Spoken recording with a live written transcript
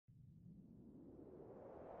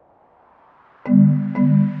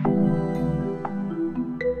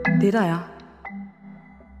Det der er,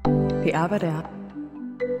 det er hvad det er.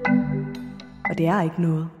 Og det er ikke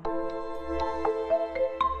noget.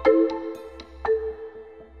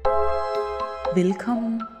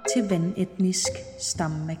 Velkommen til Vandetnisk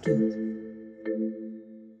Stammagi.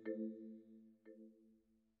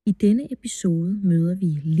 I denne episode møder vi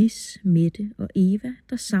Lis, Mette og Eva,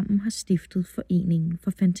 der sammen har stiftet Foreningen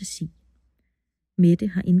For Fantasi. Mette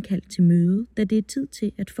har indkaldt til møde, da det er tid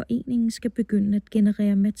til, at foreningen skal begynde at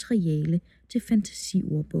generere materiale til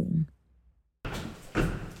fantasiordbogen.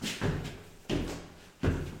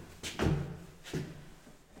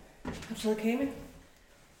 Har du taget kage med?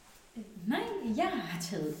 Nej, jeg har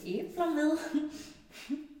taget æbler med.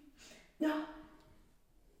 Nå.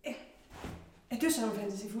 Ja. Er du så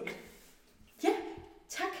fantasifuld? Ja,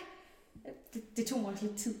 tak. Det tog mig også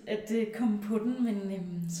lidt tid at komme på den,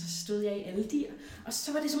 men så stod jeg i alle dyr, og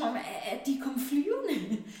så var det som om, at de kom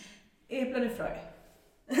flyvende. Æblerne fløj.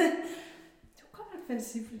 Du kommer en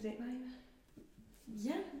fantasifuld i dag, var Eva?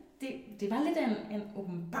 Ja, det var lidt af en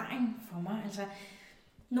åbenbaring for mig. Altså,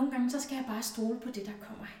 nogle gange så skal jeg bare stole på det, der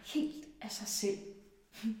kommer helt af sig selv.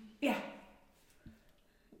 Ja.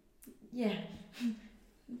 Ja.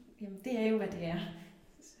 Jamen, det er jo, hvad det er.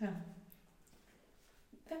 Så.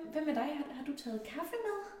 Hvad med dig? Har du taget kaffe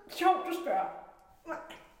med? Jo, du spørger. Nej.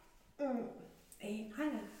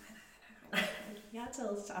 Jeg har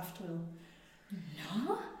taget saft med.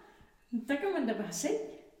 Nå, der kan man da bare se.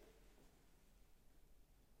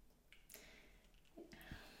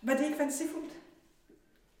 Var det ikke fantasifuldt?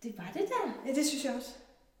 Det var det der. Ja, det synes jeg også.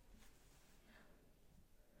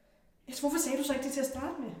 Hvorfor sagde du så ikke det til at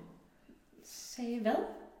starte med? Sagde hvad?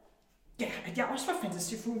 Ja, at jeg også var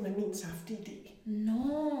fantasifuld med min saftige idé.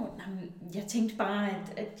 Nå, jeg tænkte bare,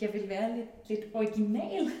 at jeg ville være lidt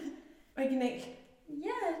original. Original?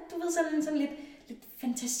 Ja, du ved, sådan lidt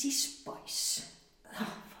fantasispøjs.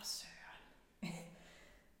 For søren.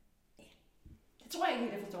 Det tror jeg ikke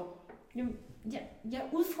helt, jeg forstår. Jamen, jeg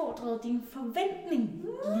udfordrede din forventning,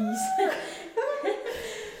 Lise.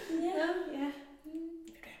 Ja.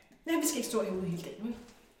 Ja, vi skal ikke stå herude hele dagen, vel?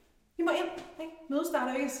 Vi må ind, ikke? Mødet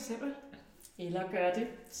starter ikke af sig selv, vel? Eller gør det,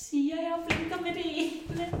 siger jeg og blinker med det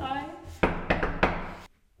ene øje.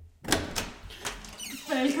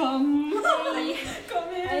 Velkommen. Hej. Kom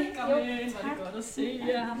ind. Hvor er det godt at se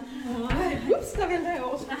jer. Ups, der vælter jeg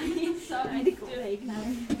over. Nej, det går ikke. Nej.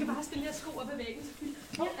 Du kan bare stille jer sko og bevæge dem selvfølgelig.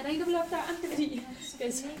 Er der en, der vil lukke døren? Det er fordi,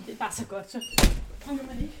 det er bare så godt, så kommer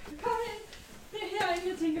man ikke. Kom ind. Det er herinde,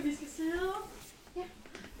 jeg tænker, vi skal sidde. Ja,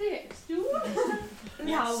 det er stue.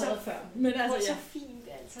 Vi har jo været før. Men altså, så fint,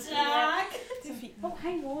 altså. Tak. Det er fint.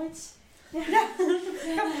 Hej, Moritz. Ja.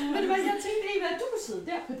 Men hvad jeg tænkte, Eva, du kunne sidde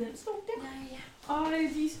der på den stol der. Ja. Og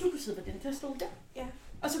Lise, du kunne sidde på den der stol der. Ja.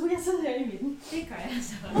 Og så kunne jeg sidde her i midten. Det gør jeg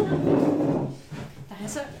så. Der er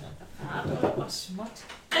så rart og småt.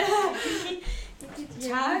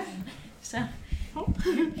 Tak. Så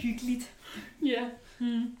hyggeligt. Ja.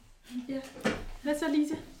 Ja. Hvad så,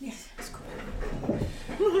 Lise? Ja,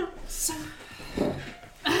 så.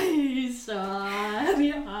 Ej, så er vi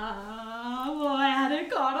her. Hvor er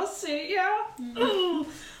det godt at se jer.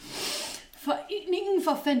 Foreningen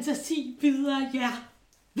For Fantasi byder jer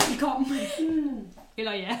velkommen.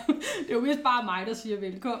 Eller ja, det er jo vist bare mig, der siger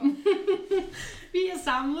velkommen. Vi er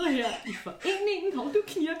samlet her i foreningen, hvor du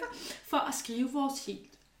knirker, for at skrive vores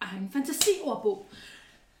helt egen fantasiordbog.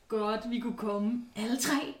 Godt, vi kunne komme alle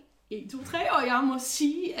tre. 1, 2, 3, og jeg må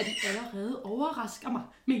sige, at I allerede overrasker mig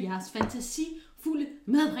med jeres fantasifulde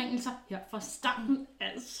medbringelser her fra starten.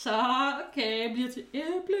 Altså, kage bliver til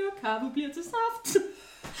æble, og kaffe bliver til saft.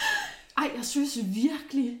 Ej, jeg synes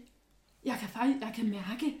virkelig, jeg kan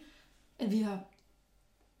mærke, at vi har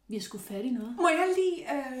sgu fat i noget. Må jeg lige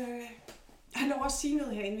have lov at sige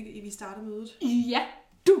noget her, inden vi starter mødet? Ja,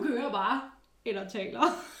 du kører bare. Eller taler.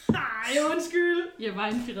 Ej, undskyld. Jeg var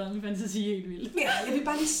inspireret med fantasi helt vildt. Ja, jeg vil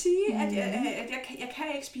bare lige sige, at jeg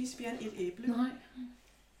kan ikke spise mere end et æble. Nej.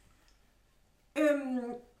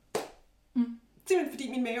 Simpelthen fordi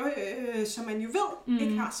min mave, som man jo ved,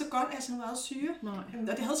 ikke har så godt af så meget syre. Nej.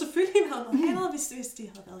 Og det havde selvfølgelig været noget andet, hvis det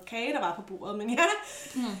havde været kage, der var på bordet. Men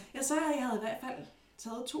ja, så havde jeg i hvert fald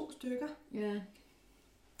taget 2 stykker. Ja.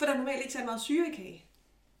 For der er normalt ikke så meget syre i kage.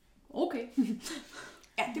 Okay.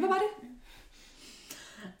 Ja, det var bare det.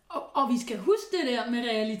 Og vi skal huske det der med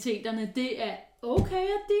realiteterne. Det er okay,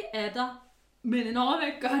 at det er der. Men en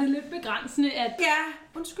overvægt gør det lidt begrænsende, at... Ja,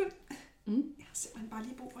 undskyld. Jeg har simpelthen bare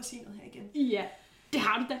lige brug for at sige noget her igen. Ja. Det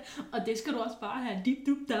har du da, og det skal du også bare have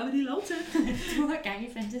dip-dup, der vil de lov til. Du har gang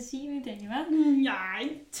i fantasien i dag, hva'?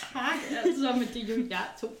 Nej, tak altså, men det er jo jeg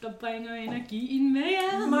to, der bringer energien med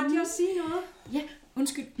jer. Måtte jeg sige noget? Ja,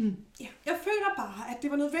 undskyld. Ja. Jeg føler bare, at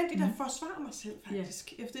det var nødvendigt at forsvare mig selv,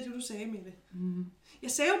 faktisk, efter det, du sagde, Mette.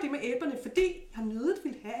 Jeg sagde jo det med æblerne, fordi jeg nødigt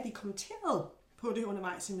ville have, at I kommenterede på det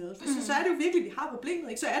undervejs i mødet. For så er det jo virkelig, vi har problemet,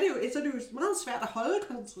 ikke? Så er det jo meget svært at holde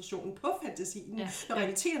koncentrationen på fantasien, når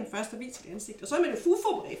realiteten først er vist sit ansigt. Og så er man jo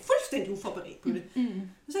fuldstændig uforberedt på det.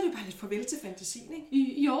 Og så er det jo bare lidt farvel til fantasien,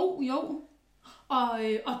 ikke? Jo. Og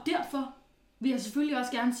derfor vil jeg selvfølgelig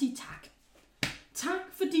også gerne sige tak. Tak,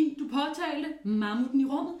 fordi du påtalte mammuten i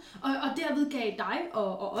rummet, og derved gav dig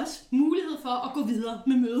og os mulighed for at gå videre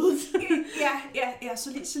med mødet. Ja,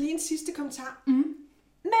 så lige en sidste kommentar.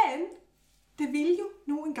 Men det ville jo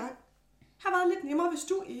nu engang have været lidt nemmere, hvis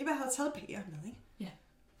du, Eva, havde taget pærer med, ikke? Ja.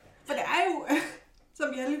 For der er jo, som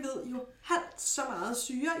vi alle ved, jo halvt så meget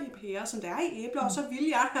syre i pærer, som der er i æbler, og så ville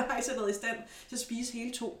jeg have været i stand til at spise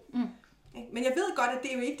hele 2. Men jeg ved godt, at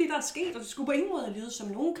det er jo ikke det, der er sket, og det skulle på ingen måde lyde som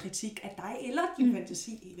nogen kritik af dig eller din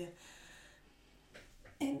fantasi, Eva.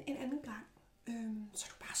 En anden gang, så er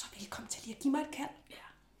du bare så velkommen til lige at give mig et kald. Ja.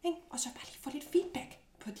 Ikke? Og så bare lige få lidt feedback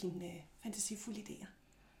på dine fantasifulde idéer.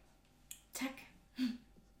 Tak.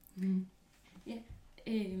 Ja,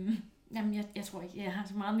 jamen, jeg tror ikke, jeg har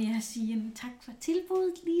så meget mere at sige end tak for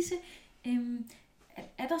tilbuddet, Lise.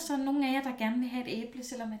 Er der så nogen af jer, der gerne vil have et æble,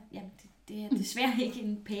 selvom at, jamen, det er desværre ikke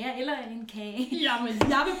en pære eller en kage? Jamen,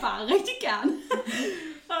 jeg vil bare rigtig gerne.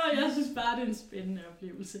 Og jeg synes bare, det er en spændende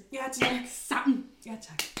oplevelse. Ja, tak. Sammen. Ja,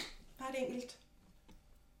 tak. Bare det enkelt.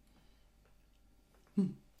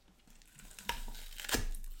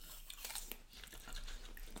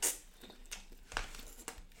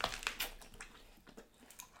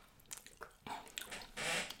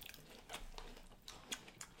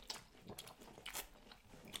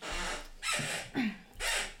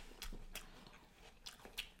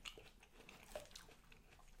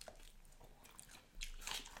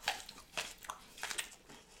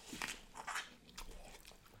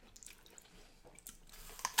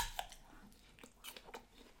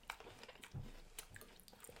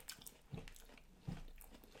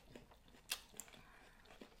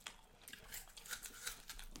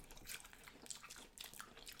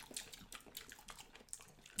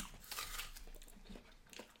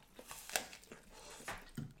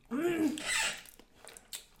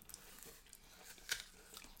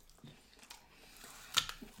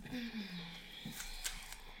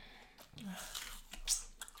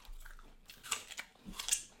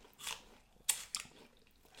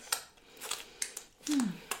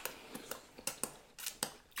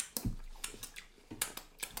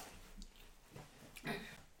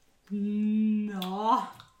 Nå.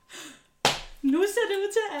 Nu ser det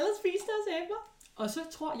ud til, at alle spiser deres æbler. Og så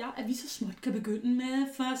tror jeg, at vi så småt kan begynde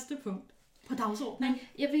med første punkt på dagsordenen. Men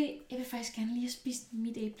jeg vil faktisk gerne lige have spist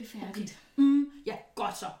mit æble færdigt. Okay. Ja,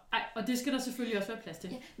 godt så. Ej, og det skal der selvfølgelig også være plads til.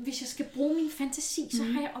 Ja, hvis jeg skal bruge min fantasi, så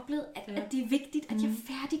har jeg oplevet, at det er vigtigt, at jeg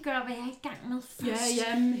færdiggør, hvad jeg er i gang med først. Ja,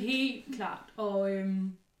 jamen, helt klart. Og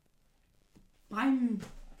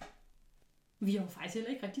vi har jo faktisk heller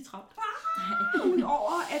ikke rigtig travlt.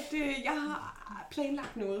 Udover at jeg har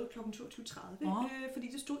planlagt noget kl. 22.30,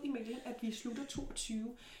 fordi det stod i mailen, at vi slutter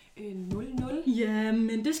 22.00. Ja,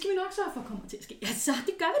 men det skal vi nok sørge for kommer til at ske. Ja, så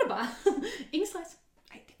det gør vi da bare. Ingen stress.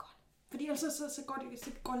 Ej, det er godt. Fordi ellers så går det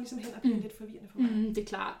ligesom hen og bliver lidt forvirrende for mig. Det er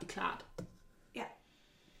klart. Ja.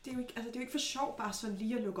 Det er jo ikke for sjov bare sådan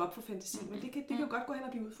lige at lukke op for fantasien, men det kan jo godt gå hen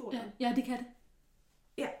og blive udfordret. Ja, det kan det.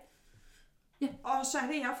 Ja. Og så er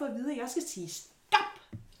det, jeg har fået at vide, at jeg skal sige stop.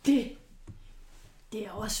 Det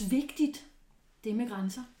er også vigtigt. Det med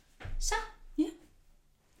grænser. Så? Ja.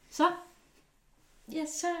 Så? Ja,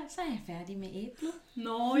 så er jeg færdig med æblet.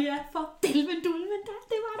 Nå ja, for delven dulven da.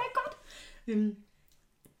 Det var da godt.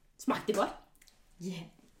 Smagte det godt? Ja.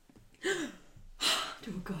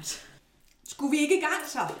 Det var godt. Skulle vi ikke i gang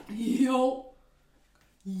så?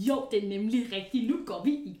 Jo, det er nemlig rigtigt. Nu går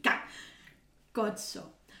vi i gang. Godt så.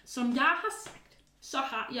 Som jeg har sagt, så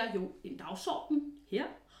har jeg jo en dagsorden her.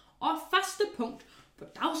 Og første punkt på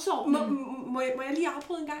dagsordenen... Må jeg lige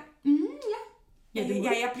afbryde en gang? Ja,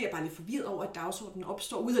 jeg bliver bare lidt forvirret over, at dagsordenen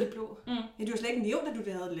opstår ud af det blå. Ja, du har slet ikke nævnt, at du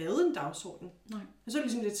havde lavet en dagsorden. Nej. Men så er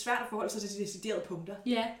det ligesom lidt svært at forholde sig til de deciderede punkter.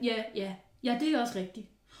 Ja, det er også rigtigt.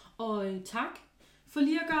 Og tak for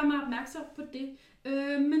lige at gøre mig opmærksom på det.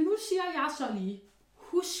 Men nu siger jeg så lige,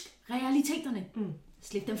 husk realiteterne.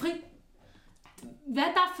 Slip dem fri. Hvad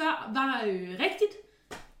der før var rigtigt,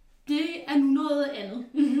 det er nu noget andet.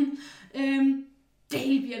 Det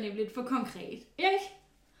hele bliver nemlig lidt for konkret, ikke?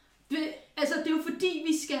 Det er jo fordi,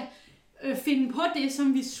 vi skal finde på det,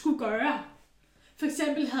 som vi skulle gøre. For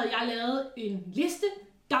eksempel havde jeg lavet en liste,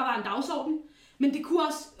 der var en dagsorden, men det kunne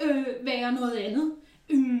også være noget andet.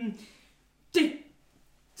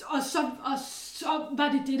 Og så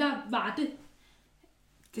var det der var det.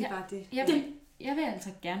 Det var det. Jeg vil altså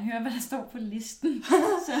gerne høre, hvad der står på listen.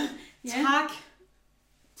 Så, ja.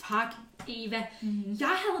 Tak, Eva. Jeg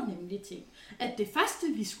havde nemlig tænkt, at det første,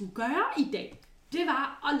 vi skulle gøre i dag, det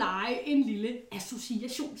var at lege en lille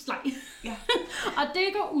associationsleg. Ja. Og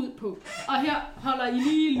det går ud på, og her holder I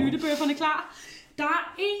lige lyttebøfferne klar. Der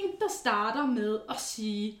er en, der starter med at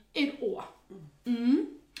sige et ord.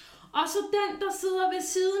 Og så den, der sidder ved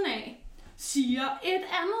siden af, siger et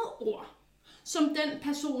andet ord, som den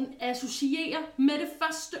person associerer med det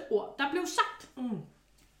første ord, der blev sagt.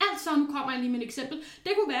 Altså, nu kommer jeg lige med et eksempel.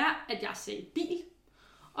 Det kunne være, at jeg sagde bil,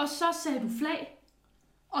 og så sagde du flag,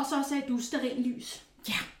 og så sagde du stearinlys.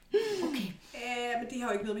 Ja, okay. Men det har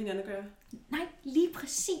jo ikke noget med hinanden at gøre. Nej, lige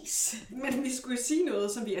præcis. Men vi skulle sige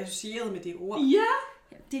noget, som vi associerede med det ord. Ja.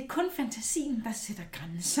 Det er kun fantasien, der sætter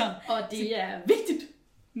grænser. Og det er vigtigt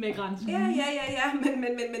med grænser. Ja,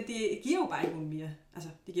 men det giver jo bare ikke nogen mere. Altså,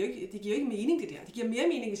 det giver jo ikke mening, det der. Det giver mere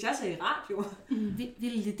mening, hvis jeg sagde radio.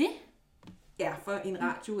 Vil det det? Ja, for en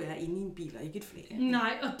radio er inde i en bil, og ikke et flag.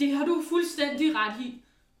 Nej, og det har du fuldstændig ret i.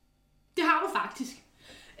 Det har du faktisk.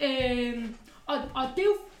 Og det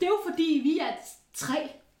er jo fordi, vi er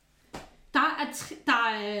 3. Der er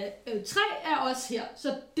 3 af os her,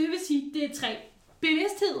 så det vil sige, det er 3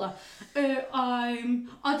 bevidstheder.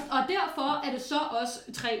 Og derfor er det så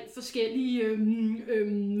også 3 forskellige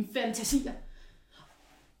fantasier.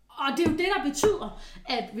 Og det er jo det, der betyder,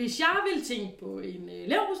 at hvis jeg vil tænke på en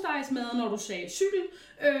leverpostejsmad, når du sagde cykel,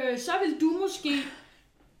 så vil du måske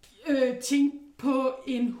tænke på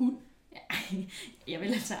en hund. Jeg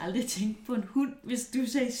vil altså aldrig tænke på en hund, hvis du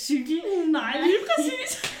sagde cykel. Nej, lige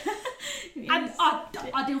præcis.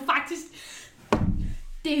 og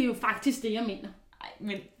det er jo faktisk det, jeg mener. Ej,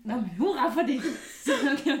 men hurra for det. Så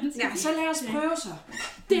kan man sige. Ja, så lad os prøve så.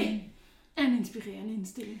 Det er en inspirerende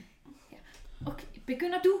indstilling. Ja. Okay,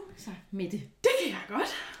 begynder du så, Mette? Det kan jeg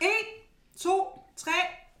godt. 1, 2, 3.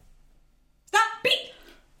 Stop! Bil!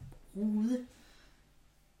 Rude.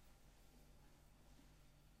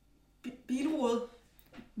 Bilrude.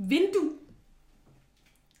 Vindue.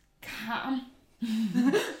 Karm.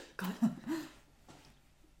 Godt.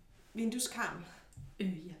 Vindueskarm.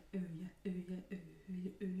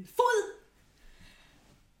 Fod.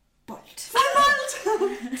 Bold.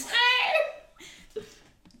 Fodbold. Træ.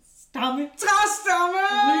 Stamme. Træstamme.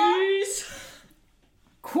 Lys.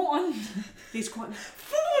 Korn. Riskorn.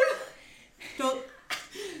 Fugl. Død.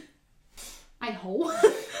 Ej, hov.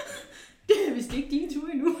 Det er vist ikke din tur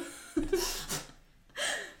endnu.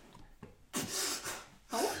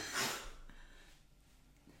 Hov.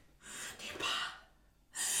 Det er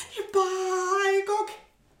bare ikke okay.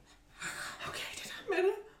 Okay, det der med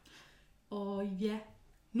det. Og ja,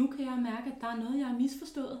 nu kan jeg mærke, at der er noget, jeg har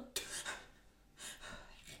misforstået.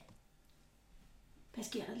 Hvad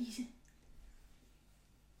sker der, Lise?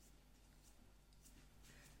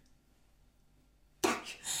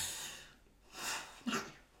 Nej.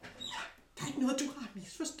 Der er ikke noget, du har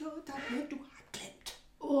misforstået. Der er noget, du har glemt.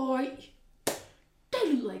 Øj,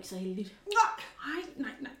 det lyder ikke så heldigt. Nej.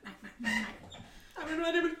 Ved du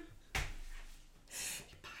hvad, det er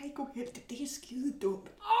bare ikke uheldigt. Det er skide dumt.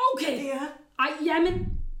 Okay. Det er. Ej,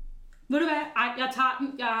 jamen. Ved du hvad? Ej, jeg tager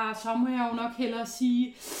den. Så må jeg jo nok hellere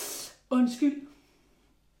sige undskyld.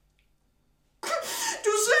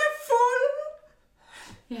 Du sagde fuld.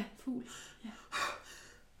 Ja, fugl. Ja,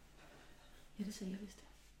 det sagde jeg vist.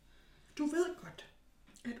 Du ved godt,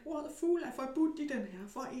 at ordet fugl er forbudt i den her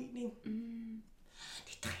forening.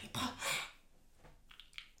 Det dræber.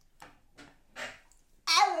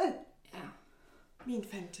 Ja. Min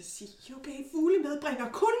fantasi. Okay, fugle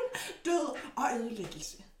medbringer kun død og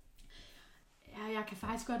ødelæggelse. Ja, jeg kan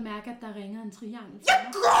faktisk godt mærke, at der ringer en triangel. Jeg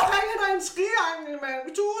går ringer der en triangel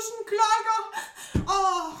med 1000 klokker.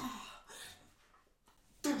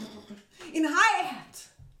 En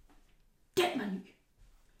hi-hat. Den var ny.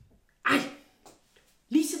 Ej,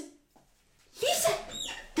 Lise.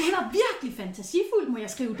 Det var virkelig fantasifuldt. Må jeg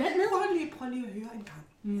skrive den ned? Prøv lige at høre en gang.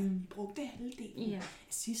 Vi brugte halvdelen af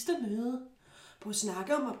sidste møde på at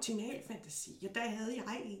snakke om optimal fantasi, og der havde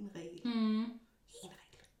jeg en regel. En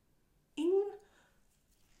regel. Ingen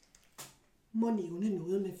må nævne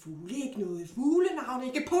noget med fugle. Ikke noget fuglenavn,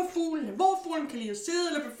 ikke på fuglen, hvor fuglen kan lide at sidde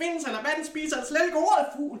eller befinde sig, eller hvad den spiser, eller slet ikke ordet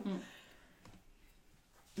fugl.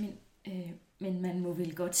 Men man må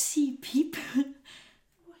vel godt sige pip.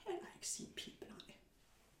 Du må heller ikke sige pip,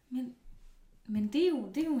 nej. Men det er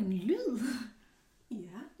jo en lyd.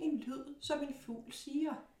 Ja, en lyd, som en fugl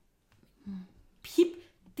siger. Pip,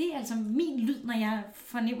 det er altså min lyd, når jeg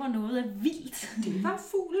fornemmer noget af vildt. Det var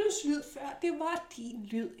fuglens lyd før, det var din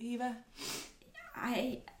lyd, Eva.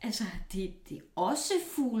 Ej, altså, det er også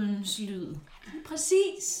fuglens lyd. Lige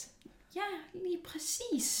præcis. Ja, lige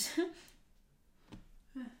præcis.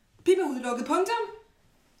 Pip er udelukket, punktum.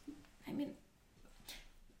 Nej, men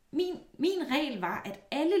min regel var, at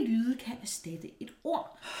alle lyde kan erstatte et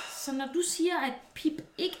ord. Så når du siger, at pip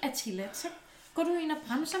ikke er tilladt, så går du ind og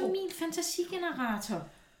bremser min fantasigenerator.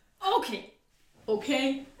 Okay.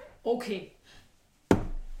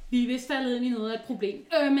 Vi er vist faldet ind i noget af et problem.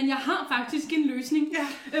 Men jeg har faktisk en løsning. Ja.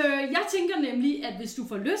 Jeg tænker nemlig, at hvis du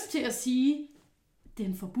får lyst til at sige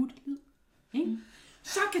den forbudte lyd, ikke?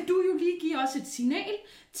 Så kan du jo lige give os et signal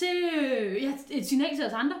til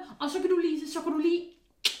os andre, og så kan du lige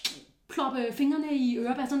ploppe fingrene i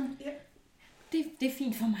ørebasserne. Ja. Det er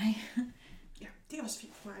fint for mig. Ja, det er også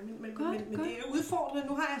fint for mig, men det er udfordrende.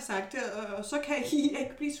 Nu har jeg sagt det, og så kan I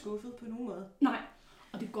ikke blive skuffet på nogen måde. Nej,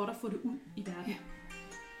 og det er godt at få det ud i verden.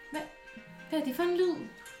 Hvad er det for en lyd?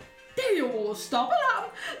 Det er jo vores stopalarm.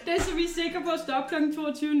 Det er så vi er sikre på at stoppe kl.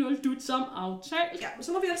 22.00 dut som aftalt. Ja,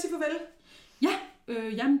 så må vi altså sige farvel. Ja,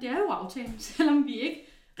 jamen det er jo aftalt, selvom vi ikke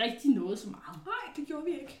rigtig nåede så meget. Nej, det gjorde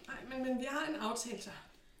vi ikke. Nej, men vi har en aftale så.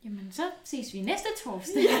 Jamen, så ses vi næste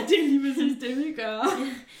torsdag. Ja, det er lige præcis det, vi gør.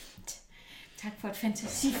 Ja. Tak for et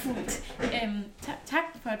fantasifuldt tak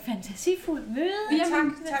for et fantasifuldt møde.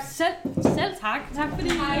 Jamen, tak. Selv tak. Tak fordi I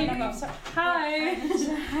kom. Hej.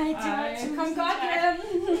 Hej. Kom godt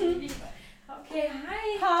hjem. Okay, hej.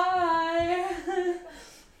 Hej.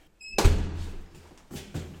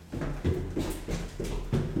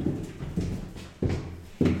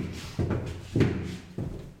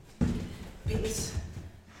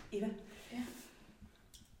 Eva? Ja?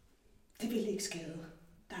 Det ville ikke skade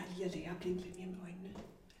dig lige at lære at blinke lidt mere med øjnene.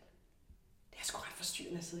 Det er sgu ret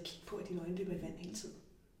forstyrrende at sidde og kigge på, at dine øjne løber i vand hele tiden.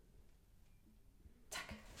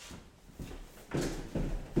 Tak.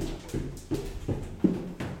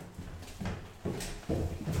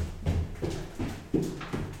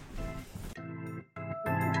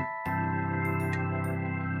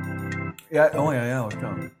 Ja, jeg er også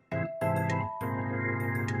klar.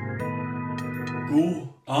 God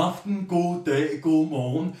aften, god dag, god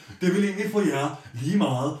morgen. Det vil egentlig for jer lige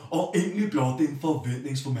meget, og egentlig blot en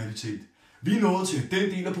forventningsformalitet. Vi er nået til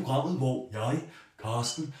den del af programmet, hvor jeg,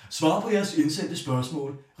 Karsten, svarer på jeres indsendte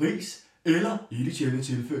spørgsmål, ris eller i det sjældne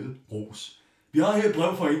tilfælde ros. Vi har her et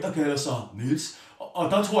brev fra en, der kalder sig Niels,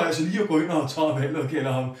 og der tror jeg altså lige at gå ind og tage valget og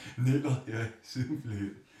kalder ham Neller. Ja, simpelthen.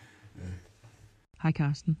 Ja. Hej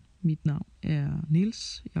Karsten, mit navn er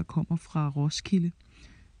Niels. Jeg kommer fra Roskilde.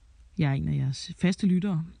 Jeg er en af jeres faste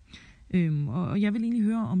lyttere, og jeg vil egentlig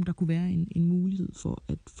høre, om der kunne være en mulighed for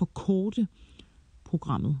at forkorte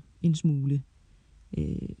programmet en smule.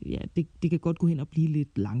 Det kan godt gå hen og blive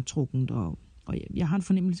lidt langtrukkent, og jeg har en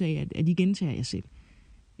fornemmelse af, at I gentager jer selv.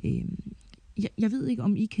 Jeg ved ikke,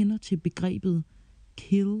 om I kender til begrebet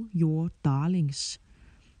kill your darlings,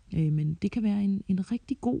 men det kan være en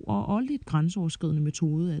rigtig god og lidt grænseoverskridende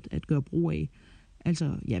metode at gøre brug af.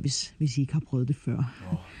 Altså, ja, hvis I ikke har prøvet det før.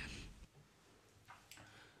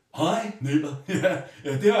 Hej, Neller. Ja,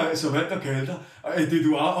 det har jeg altså valgt at kalde dig. Det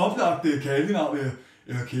du har oplagt kælenavn,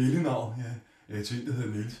 eller kælenavn, ja, jeg tænkte, det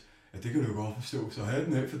hedder Niels. Ja, det kan du jo godt forstå, så have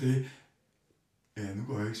den af for det. Ja, nu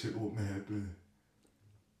går jeg ikke selv rundt med hat.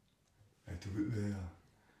 Ja, du ved, hvad jeg...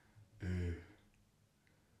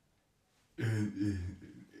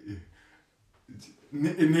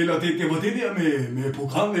 Neller, det var det der med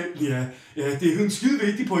programmet, ja, det er en skide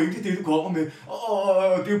vigtig pointe, det du kommer med,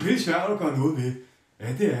 og det er jo pisse svært at gøre noget ved.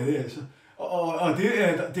 Ja, det er det altså. Og det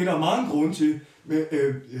er der mange grunde til. Men,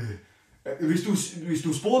 hvis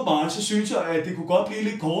du spurgte mig, så synes jeg, at det kunne godt blive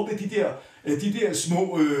lidt kort med de der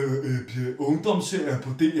små ungdomsserier på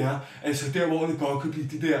DR. Altså der, hvor det godt kan blive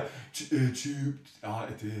de der 20... Nej,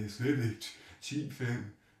 det er slet ikke 10, 5,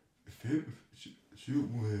 7...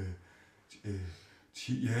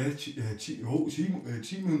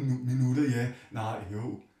 10 minutter, ja. Nej,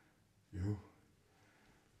 jo.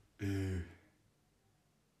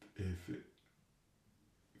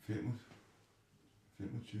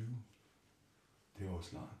 25. Det er også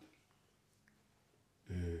langt.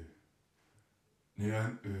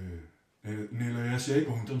 Neller, jeg ser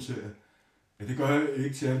ikke ungdomsserier. Ja, det gør jeg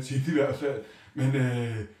ikke særlig tit i hvert fald.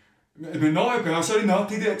 Men når jeg gør, så er det nok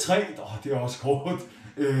det der 3. Det er også kort.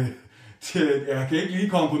 Jeg kan ikke lige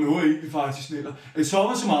komme på noget egentlig faktisk, Neller.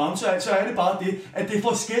 Sommer som arm, så er det bare det, at det er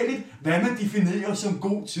forskelligt, hvad man definerer som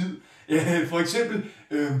god tid. For eksempel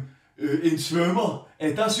en svømmer,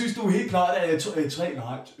 der synes du helt klart, at 3,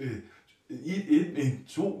 nej,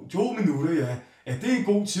 to minutter, ja. Ja, det er en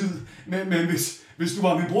god tid. Men hvis du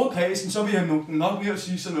var med brorkredsen, så ville jeg nok mere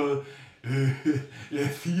sige sådan noget,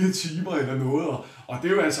 4 timer eller noget. Og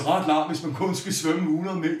det er jo altså ret langt, hvis man kun skal svømme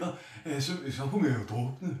 100 meter. Så kunne man jo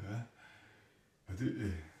drukne, ja. Og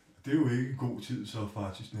det er jo ikke en god tid, så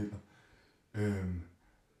faktisk heller.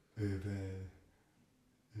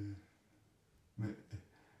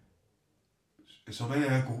 Så hvad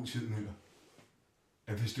er god tid, Mette?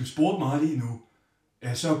 At hvis du spurgte mig lige nu,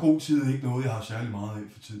 så er god tid ikke noget, jeg har særlig meget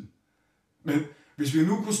af for tiden. Men hvis vi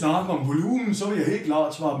nu kunne snakke om volumen, så vil jeg helt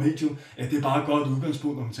klart svare medium, at det er bare et godt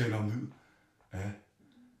udgangspunkt, når man taler om lyd. Ja.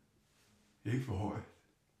 Ikke for højt.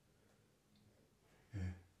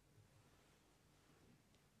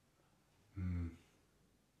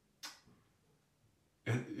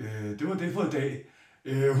 Ja. Det var det for i dag.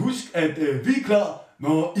 Husk, at vi er klar,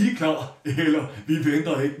 når I er klar, eller vi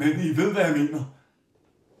venter ikke, men I ved, hvad jeg mener.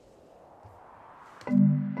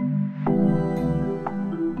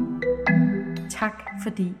 Tak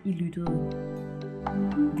fordi I lyttede.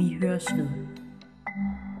 Vi høres ved.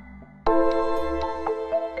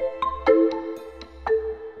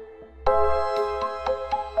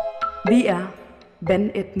 Vi er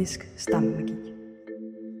Vandetnisk Stammagi.